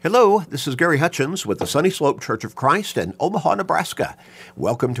Hello, this is Gary Hutchins with the Sunny Slope Church of Christ in Omaha, Nebraska.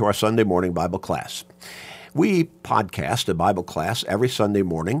 Welcome to our Sunday morning Bible class. We podcast a Bible class every Sunday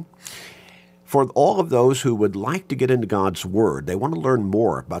morning for all of those who would like to get into God's Word. They want to learn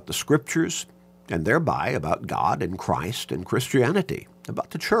more about the Scriptures and thereby about God and Christ and Christianity, about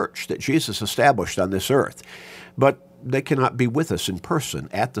the church that Jesus established on this earth. But they cannot be with us in person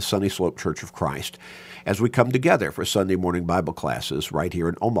at the Sunny Slope Church of Christ as we come together for Sunday morning Bible classes right here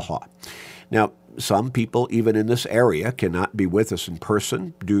in Omaha. Now, some people, even in this area, cannot be with us in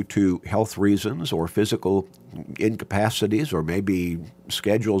person due to health reasons or physical incapacities or maybe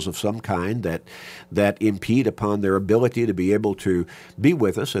schedules of some kind that impede upon their ability to be able to be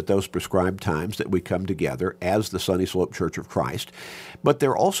with us at those prescribed times that we come together as the Sunny Slope Church of Christ. But there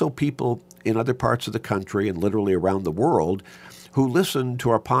are also people in other parts of the country and literally around the world who listen to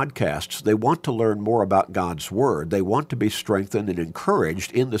our podcasts. They want to learn more about God's Word. They want to be strengthened and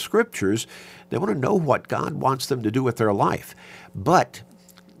encouraged in the Scriptures. They want to know what God wants them to do with their life. But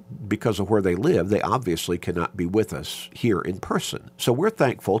because of where they live, they obviously cannot be with us here in person. So we're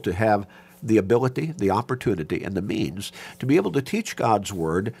thankful to have the ability, the opportunity, and the means to be able to teach God's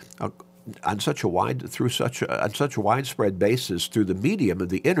Word on such a widespread basis through the medium of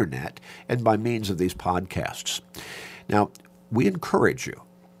the internet and by means of these podcasts. Now, we encourage you,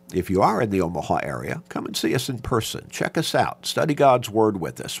 if you are in the Omaha area, come and see us in person. Check us out. Study God's Word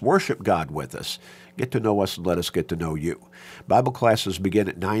with us. Worship God with us. Get to know us and let us get to know you. Bible classes begin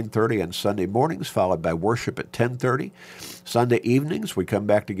at 9:30 on Sunday mornings, followed by worship at 10:30. Sunday evenings, we come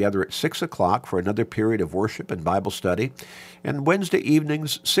back together at 6 o'clock for another period of worship and Bible study. And Wednesday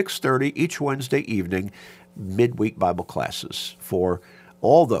evenings, 6:30 each Wednesday evening, midweek Bible classes for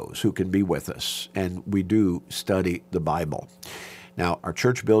all those who can be with us, and we do study the Bible. Now, our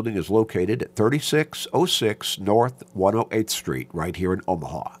church building is located at 3606 North 108th Street, right here in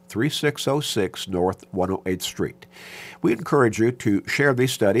Omaha, 3606 North 108th Street. We encourage you to share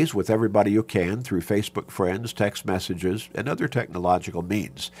these studies with everybody you can through Facebook friends, text messages, and other technological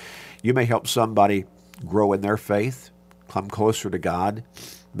means. You may help somebody grow in their faith, come closer to God,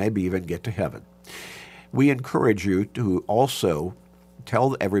 maybe even get to heaven. We encourage you to also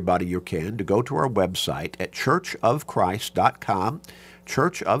tell everybody you can to go to our website at churchofchrist.com,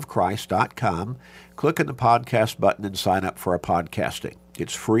 churchofchrist.com. Click on the podcast button and sign up for our podcasting.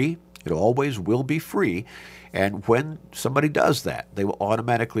 It's free. It always will be free. And when somebody does that, they will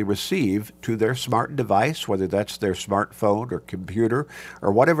automatically receive to their smart device, whether that's their smartphone or computer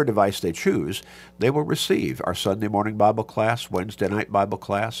or whatever device they choose, they will receive our Sunday morning Bible class, Wednesday night Bible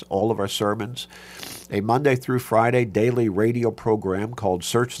class, all of our sermons, a Monday through Friday daily radio program called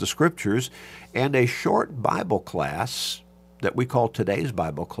Search the Scriptures, and a short Bible class that we call Today's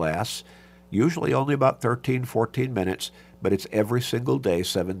Bible Class, usually only about 13, 14 minutes, but it's every single day,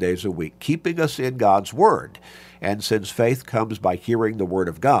 7 days a week, keeping us in God's Word. And since faith comes by hearing the Word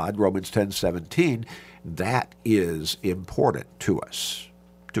of God, Romans 10:17, that is important to us,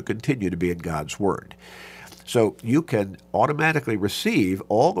 to continue to be in God's Word. So you can automatically receive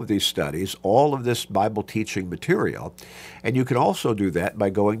all of these studies, all of this Bible teaching material, and you can also do that by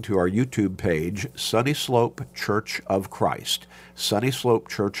going to our YouTube page, Sunny Slope Church of Christ, Sunny Slope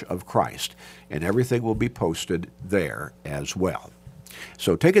Church of Christ, and everything will be posted there as well.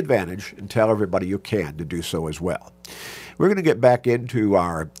 So take advantage and tell everybody you can to do so as well. We're going to get back into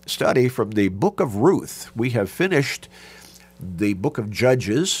our study from the book of Ruth. We have finished the book of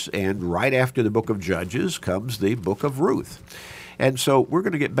Judges, and right after the book of Judges comes the book of Ruth. And so we're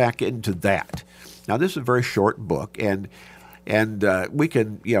going to get back into that. Now, this is a very short book, and we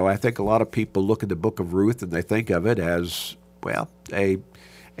can, I think a lot of people look at the book of Ruth and they think of it as, well, a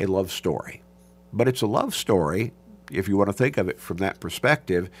love story. But it's a love story, if you want to think of it from that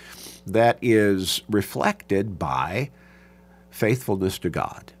perspective, that is reflected by faithfulness to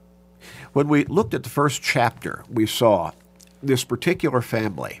God. When we looked at the first chapter, we saw this particular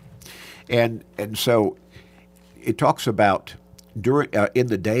family. And so it talks about in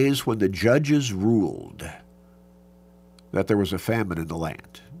the days when the judges ruled, that there was a famine in the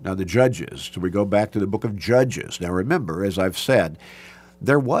land. Now the judges, so we go back to the book of Judges. Now remember, as I've said,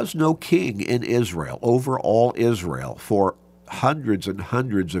 there was no king in Israel, over all Israel, for hundreds and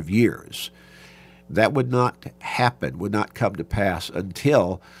hundreds of years. That would not happen, would not come to pass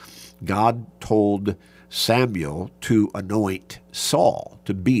until God told Samuel to anoint Saul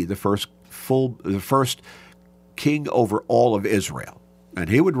to be the first king over all of Israel. And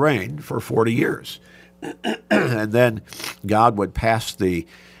he would reign for 40 years. And then God would pass the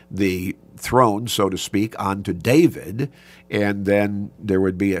throne, so to speak, onto David, and then there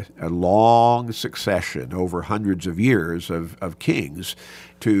would be a long succession over hundreds of years of kings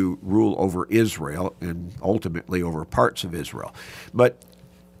to rule over Israel and ultimately over parts of Israel. But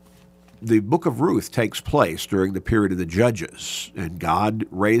the book of Ruth takes place during the period of the Judges, and God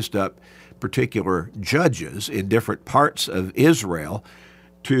raised up particular judges in different parts of Israel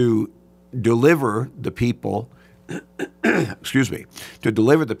to deliver the people to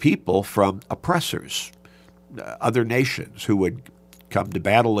deliver the people from oppressors, other nations who would come to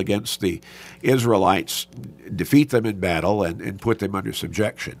battle against the Israelites, defeat them in battle, and put them under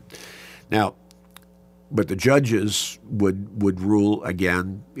subjection. Now, but the judges would rule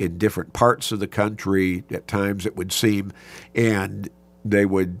again in different parts of the country, at times it would seem, and they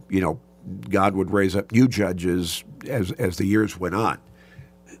would, God would raise up new judges as the years went on.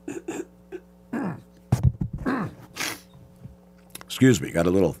 Excuse me, got a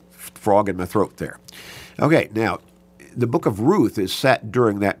little frog in my throat there. Okay, now, the book of Ruth is set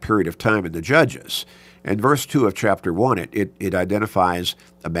during that period of time in the Judges. And verse 2 of chapter 1, it identifies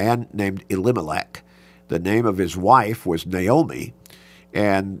a man named Elimelech. The name of his wife was Naomi,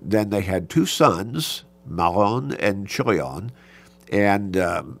 and then they had two sons, Mahlon and Chilion, and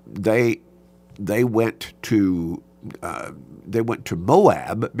they went to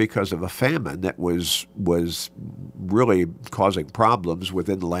Moab because of a famine that was really causing problems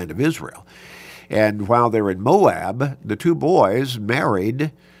within the land of Israel. And while they were in Moab, the two boys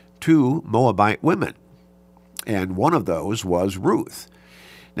married two Moabite women, and one of those was Ruth.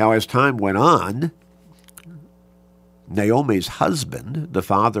 Now, as time went on, Naomi's husband, the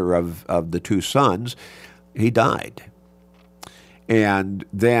father of the two sons, he died. And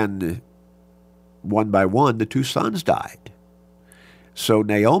then, one by one, the two sons died. So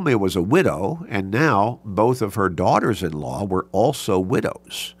Naomi was a widow, and now both of her daughters-in-law were also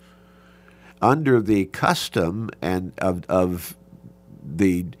widows. Under the custom and of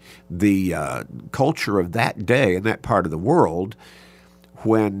the culture of that day in that part of the world,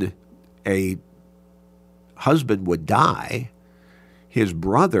 when a husband would die, his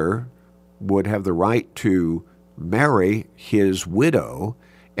brother would have the right to marry his widow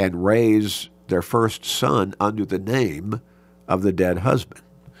and raise their first son under the name of the dead husband.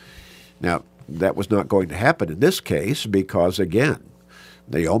 Now, that was not going to happen in this case because, again,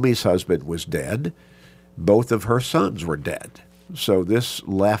 Naomi's husband was dead. Both of her sons were dead. So this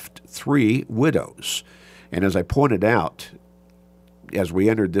left three widows. And as I pointed out, as we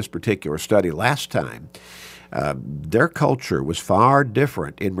entered this particular study last time, their culture was far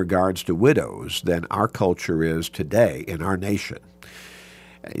different in regards to widows than our culture is today in our nation.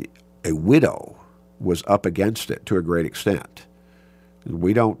 A widow was up against it to a great extent.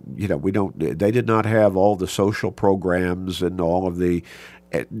 They did not have all the social programs and all of the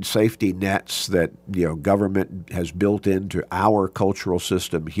safety nets that, government has built into our cultural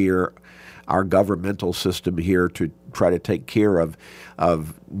system here, our governmental system here to try to take care of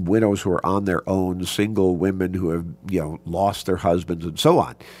widows who are on their own, single women who have, lost their husbands and so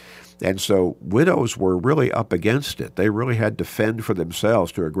on. And so widows were really up against it. They really had to fend for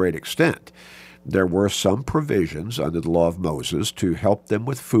themselves to a great extent. There were some provisions under the law of Moses to help them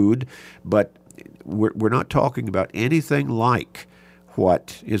with food, but we're not talking about anything like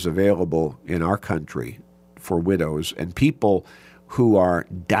what is available in our country for widows and people who are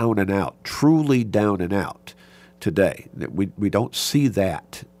down and out, truly down and out today. We don't see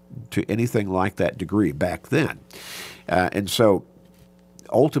that to anything like that degree back then. And so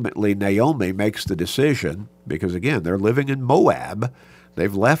ultimately Naomi makes the decision, because again, they're living in Moab.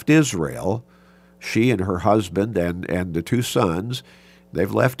 They've left Israel. She and her husband and the two sons,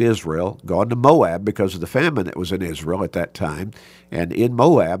 they've left Israel, gone to Moab because of the famine that was in Israel at that time. And in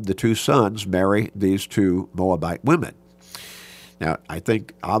Moab, the two sons marry these two Moabite women. Now, I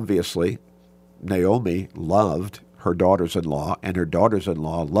think obviously Naomi loved her daughters-in-law, and her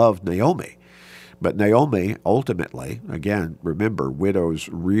daughters-in-law loved Naomi. But Naomi ultimately, again, remember, widows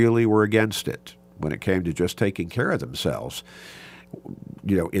really were against it when it came to just taking care of themselves,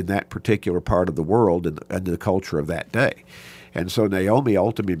 in that particular part of the world and the culture of that day. And so Naomi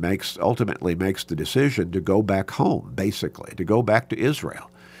ultimately makes the decision to go back home, basically, to go back to Israel.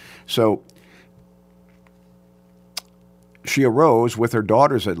 So she arose with her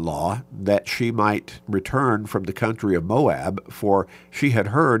daughters-in-law that she might return from the country of Moab, for she had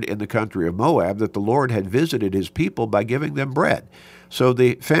heard in the country of Moab that the Lord had visited his people by giving them bread. So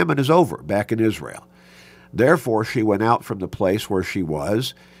the famine is over back in Israel. Therefore she went out from the place where she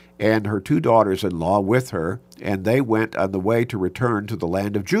was, and her two daughters-in-law with her, and they went on the way to return to the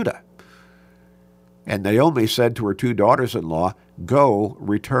land of Judah. And Naomi said to her two daughters-in-law, Go,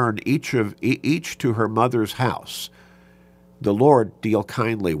 return each to her mother's house. The Lord deal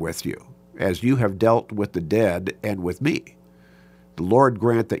kindly with you, as you have dealt with the dead and with me. The Lord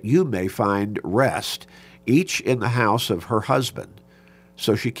grant that you may find rest, each in the house of her husband.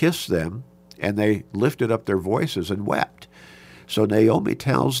 So she kissed them, and they lifted up their voices and wept. So Naomi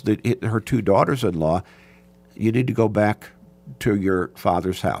tells her two daughters-in-law, you need to go back to your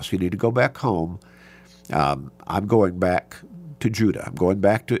father's house. You need to go back home. I'm going back to Judah. I'm going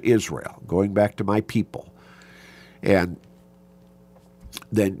back to Israel, going back to my people. And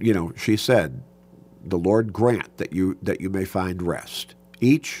then, she said, the Lord grant that you may find rest,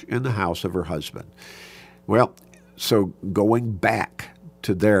 each in the house of her husband. Well, so going back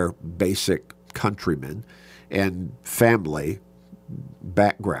to their basic countrymen and family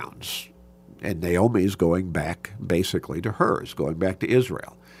backgrounds, and Naomi's going back basically to hers, going back to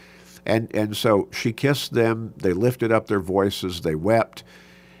Israel. And so she kissed them, they lifted up their voices, they wept,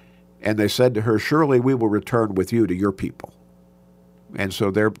 and they said to her, surely we will return with you to your people. And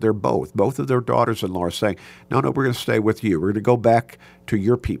so they're both of their daughters-in-law are saying, no, we're going to stay with you. We're going to go back to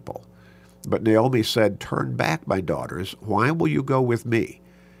your people. But Naomi said, turn back, my daughters. Why will you go with me?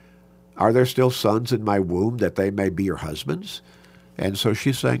 Are there still sons in my womb that they may be your husbands? And so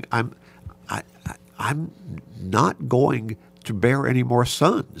she's saying, I'm not going to bear any more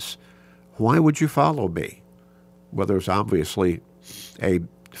sons. Why would you follow me? Well, there's obviously a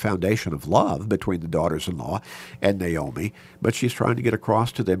foundation of love between the daughters-in-law and Naomi, but she's trying to get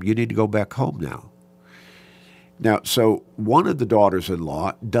across to them, you need to go back home now. Now, so one of the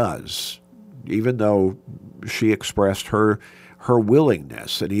daughters-in-law does, even though she expressed her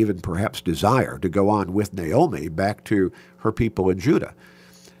willingness and even perhaps desire to go on with Naomi back to her people in Judah.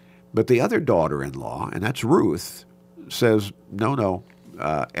 But the other daughter-in-law, and that's Ruth, says, no.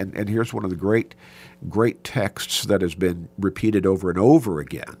 And here's one of the great texts that has been repeated over and over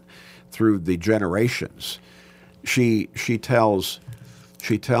again through the generations. She tells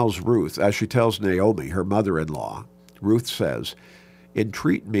Ruth, as she tells Naomi, her mother-in-law, Ruth says,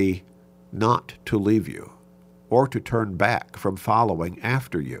 entreat me not to leave you or to turn back from following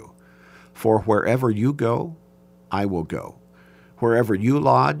after you. For wherever you go, I will go. Wherever you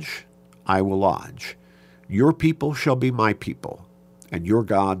lodge, I will lodge. Your people shall be my people, and your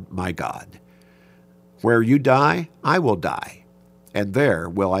God my God. Where you die, I will die, and there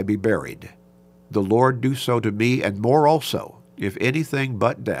will I be buried. The Lord do so to me, and more also, if anything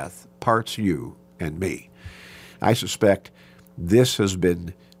but death parts you and me. I suspect this has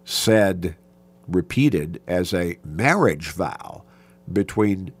been said, repeated as a marriage vow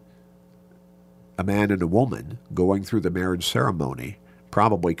between a man and a woman going through the marriage ceremony,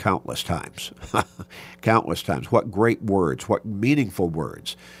 probably countless times. Countless times. What great words, what meaningful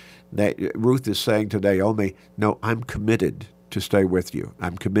words. That Ruth is saying to Naomi, no, I'm committed to stay with you.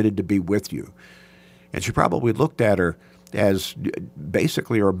 I'm committed to be with you. And she probably looked at her as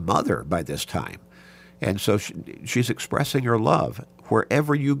basically her mother by this time. And so she's expressing her love.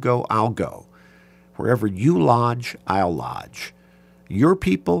 Wherever you go, I'll go. Wherever you lodge, I'll lodge. Your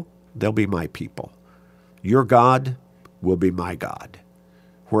people, they'll be my people. Your God will be my God.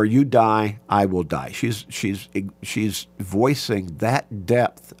 Where you die, I will die. She's voicing that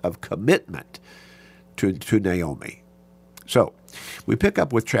depth of commitment to Naomi. So we pick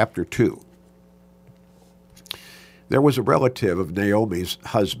up with chapter 2. There was a relative of Naomi's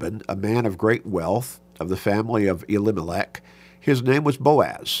husband, a man of great wealth, of the family of Elimelech. His name was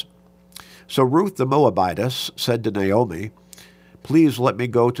Boaz. So Ruth the Moabitess said to Naomi, please let me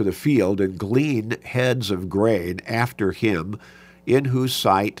go to the field and glean heads of grain after him, in whose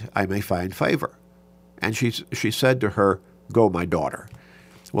sight I may find favor. And she said to her, go, my daughter.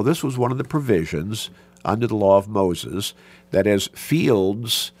 Well, this was one of the provisions under the law of Moses, that as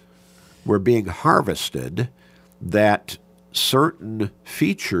fields were being harvested, that certain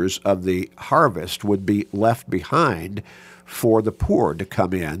features of the harvest would be left behind for the poor to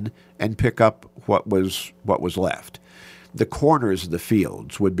come in and pick up what was left. The corners of the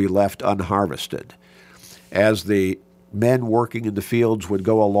fields would be left unharvested. As the men working in the fields would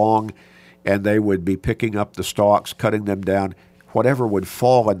go along and they would be picking up the stalks, cutting them down, whatever would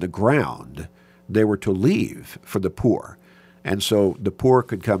fall on the ground, they were to leave for the poor. And so the poor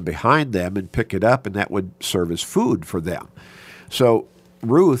could come behind them and pick it up, and that would serve as food for them. So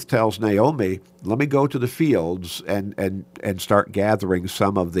Ruth tells Naomi, let me go to the fields and start gathering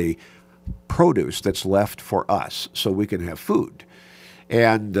some of the produce that's left for us so we can have food.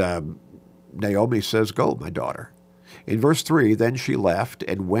 And Naomi says, go, my daughter. In verse 3, then she left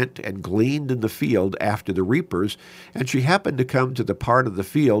and went and gleaned in the field after the reapers, and she happened to come to the part of the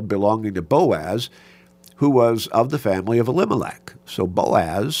field belonging to Boaz, who was of the family of Elimelech. So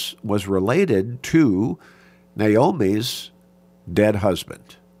Boaz was related to Naomi's dead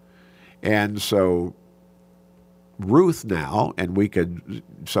husband. And so Ruth now, and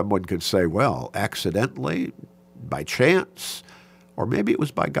someone could say, well, accidentally, by chance, or maybe it was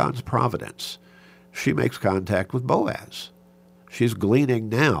by God's providence, she makes contact with Boaz. She's gleaning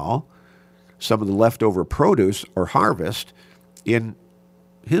now some of the leftover produce or harvest in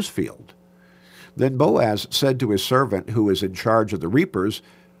his field. Then Boaz said to his servant who is in charge of the reapers,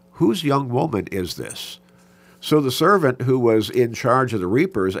 "Whose young woman is this?" So the servant who was in charge of the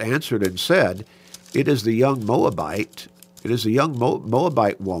reapers answered and said, "It is the young Moabite. It is the young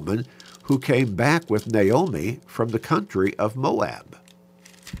Moabite woman who came back with Naomi from the country of Moab."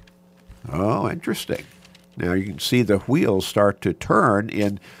 Oh, interesting. Now you can see the wheels start to turn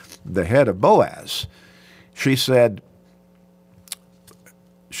in the head of Boaz. She said,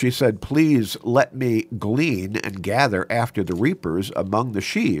 "Please let me glean and gather after the reapers among the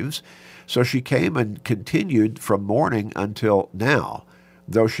sheaves." So she came and continued from morning until now,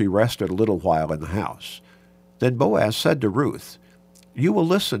 though she rested a little while in the house. Then Boaz said to Ruth, "You will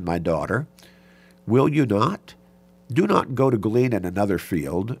listen, my daughter, will you not? Do not go to glean in another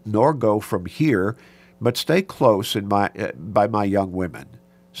field, nor go from here, but stay close by my young women."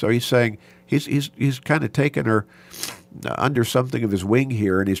 So he's saying he's kind of taken her under something of his wing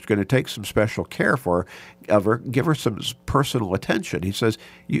here, and he's going to take some special care of her, give her some personal attention. He says,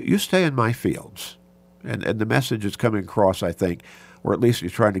 you stay in my fields. And the message is coming across, I think, or at least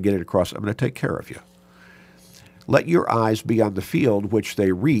he's trying to get it across, I'm going to take care of you. "Let your eyes be on the field which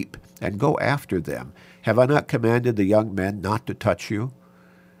they reap, and go after them. Have I not commanded the young men not to touch you?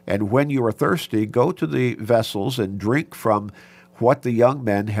 And when you are thirsty, go to the vessels and drink from what the young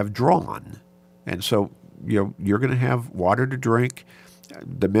men have drawn." And so you're going to have water to drink.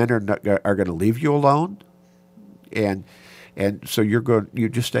 The men are going to leave you alone, and so you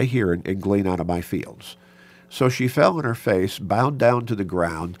just stay here and glean out of my fields. So she fell on her face, bowed down to the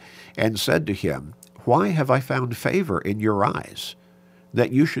ground, and said to him, "Why have I found favor in your eyes,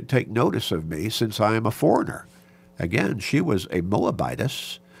 that you should take notice of me, since I am a foreigner?" Again, she was a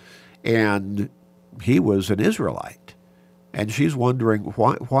Moabitess, and he was an Israelite. And she's wondering,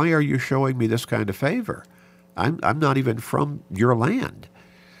 why are you showing me this kind of favor? I'm not even from your land.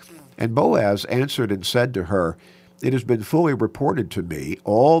 And Boaz answered and said to her, "It has been fully reported to me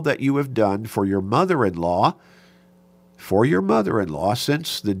all that you have done for your mother-in-law,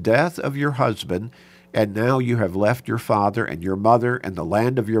 since the death of your husband, and now you have left your father and your mother and the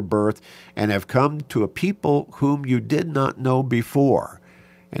land of your birth, and have come to a people whom you did not know before."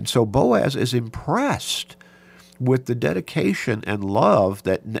 And so Boaz is impressed with the dedication and love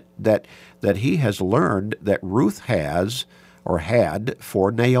that he has learned that Ruth has or had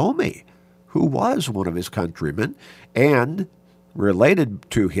for Naomi, who was one of his countrymen and related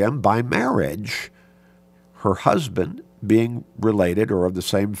to him by marriage, her husband being related or of the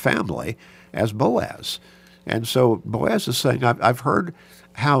same family as Boaz. And so Boaz is saying, I've heard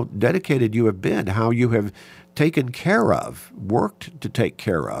how dedicated you have been, how you have taken care of, worked to take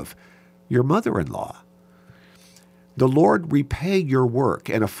care of your mother-in-law. "The Lord repay your work,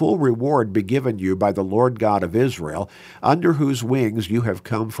 and a full reward be given you by the Lord God of Israel, under whose wings you have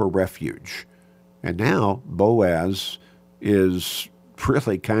come for refuge." And now Boaz is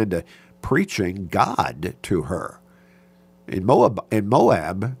really kind of preaching God to her. In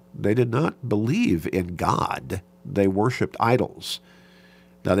Moab, they did not believe in God. They worshipped idols.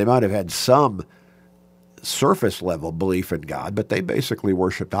 Now, they might have had some surface-level belief in God, but they basically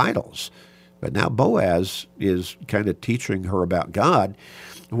worshipped idols. But now Boaz is kind of teaching her about God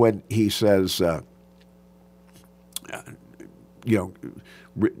when he says,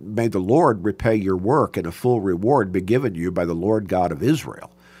 "May the Lord repay your work, and a full reward be given you by the Lord God of Israel,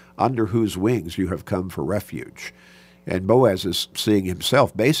 under whose wings you have come for refuge." And Boaz is seeing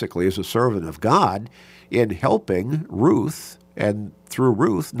himself basically as a servant of God in helping Ruth, and through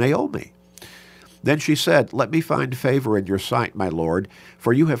Ruth, Naomi. Then she said, "Let me find favor in your sight, my lord,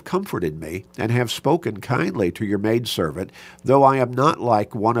 for you have comforted me, and have spoken kindly to your maidservant, though I am not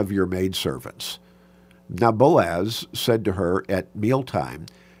like one of your maidservants." Now Boaz said to her at mealtime,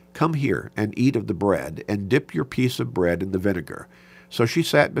 "Come here and eat of the bread, and dip your piece of bread in the vinegar." So she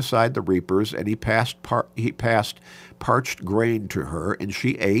sat beside the reapers, and he passed parched grain to her, and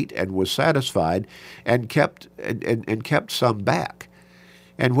she ate and was satisfied, and kept some back.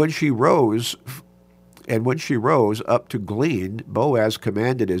 And when she rose up to glean, Boaz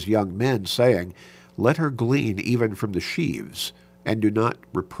commanded his young men, saying, "Let her glean even from the sheaves, and do not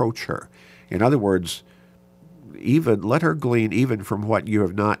reproach her." In other words, let her glean even from what you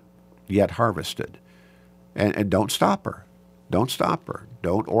have not yet harvested. And don't stop her. Don't stop her.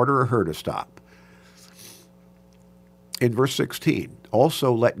 Don't order her to stop. In verse 16,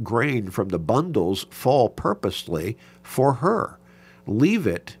 also let grain from the bundles fall purposely for her. Leave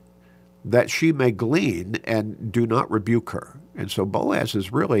it that she may glean, and do not rebuke her. And so Boaz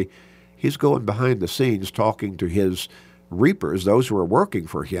is really, he's going behind the scenes talking to his reapers, those who are working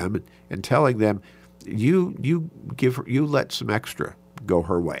for him, and telling them, you let some extra go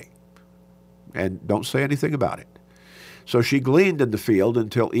her way, and don't say anything about it. So she gleaned in the field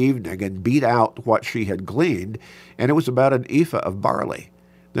until evening and beat out what she had gleaned, and it was about an ephah of barley.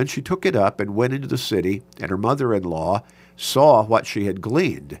 Then she took it up and went into the city, and her mother-in-law saw what she had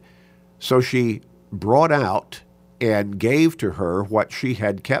gleaned. So she brought out and gave to her what she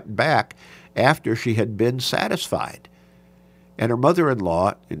had kept back after she had been satisfied. And her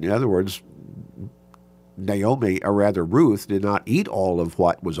mother-in-law, in other words, Naomi, or rather Ruth, did not eat all of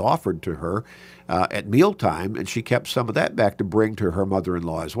what was offered to her at mealtime, and she kept some of that back to bring to her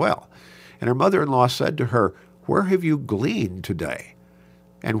mother-in-law as well. And her mother-in-law said to her, "Where have you gleaned today?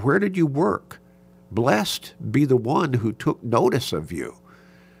 And where did you work? Blessed be the one who took notice of you."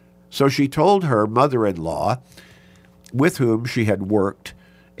 So she told her mother-in-law, with whom she had worked,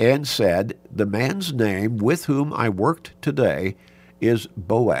 and said, "The man's name with whom I worked today is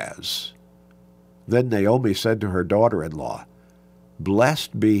Boaz." Then Naomi said to her daughter-in-law,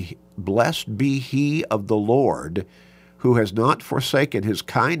 Blessed be he of the Lord, who has not forsaken his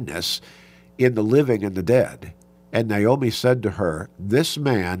kindness in the living and the dead. And Naomi said to her, "This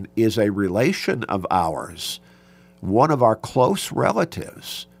man is a relation of ours, one of our close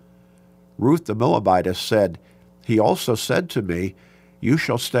relatives." Ruth the Moabitess said, "He also said to me, You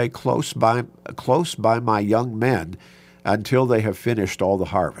shall stay close by my young men until they have finished all the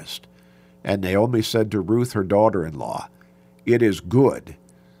harvest." And Naomi said to Ruth her daughter-in-law, "It is good,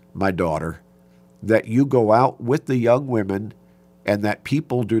 my daughter, that you go out with the young women, and that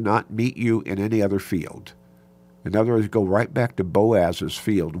people do not meet you in any other field." In other words, go right back to Boaz's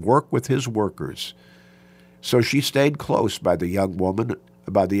field. Work with his workers. So she stayed close by the young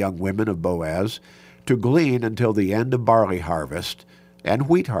women of Boaz to glean until the end of barley harvest and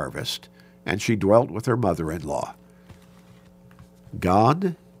wheat harvest, and she dwelt with her mother-in-law.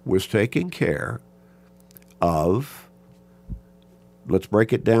 God was taking care of, let's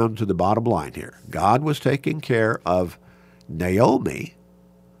break it down to the bottom line here. God was taking care of Naomi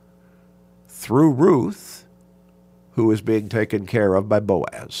through Ruth, who was being taken care of by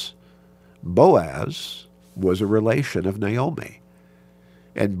Boaz. Boaz was a relation of Naomi,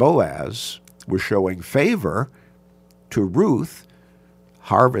 and Boaz was showing favor to Ruth,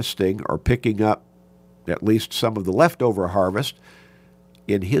 harvesting or picking up at least some of the leftover harvest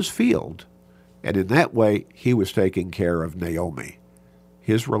in his field, and in that way he was taking care of Naomi,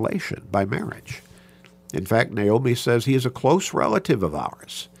 his relation by marriage. In fact, Naomi says he is a close relative of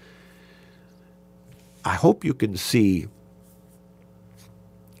ours. I hope you can see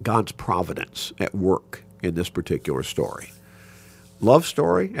God's providence at work in this particular story. Love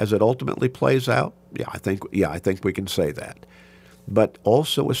story as it ultimately plays out? I think we can say that. But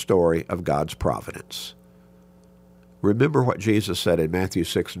also a story of God's providence. Remember what Jesus said in Matthew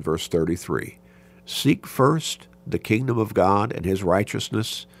 6 and verse 33. "Seek first the kingdom of God and his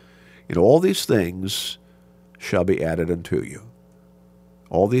righteousness, and all these things shall be added unto you."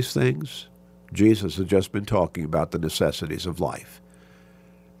 All these things, Jesus has just been talking about the necessities of life.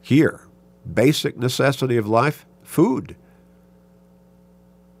 Here, basic necessity of life, food.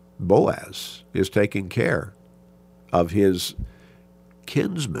 Boaz is taking care of his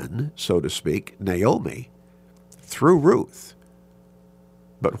kinsman, so to speak, Naomi, through Ruth.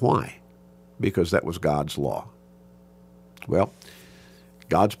 But why? Because that was God's law. Well,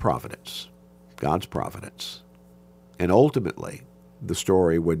 God's providence. God's providence. And ultimately, the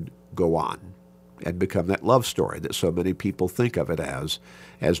story would go on and become that love story that so many people think of it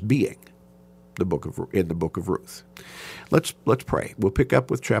as being in the book of Ruth. Let's pray. We'll pick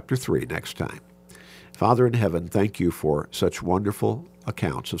up with chapter 3 next time. Father in heaven, thank you for such wonderful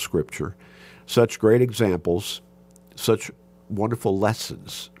accounts of Scripture, such great examples, such wonderful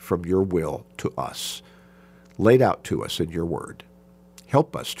lessons from your will to us, laid out to us in your word.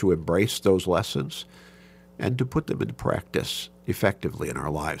 Help us to embrace those lessons and to put them into practice effectively in our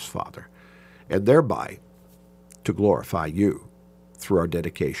lives, Father, and thereby to glorify you through our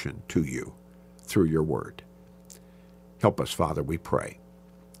dedication to you, through your word. Help us, Father, we pray,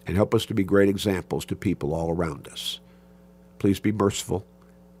 and help us to be great examples to people all around us. Please be merciful.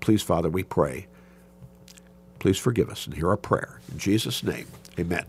 Please, Father, we pray. Please forgive us and hear our prayer. In Jesus' name, amen.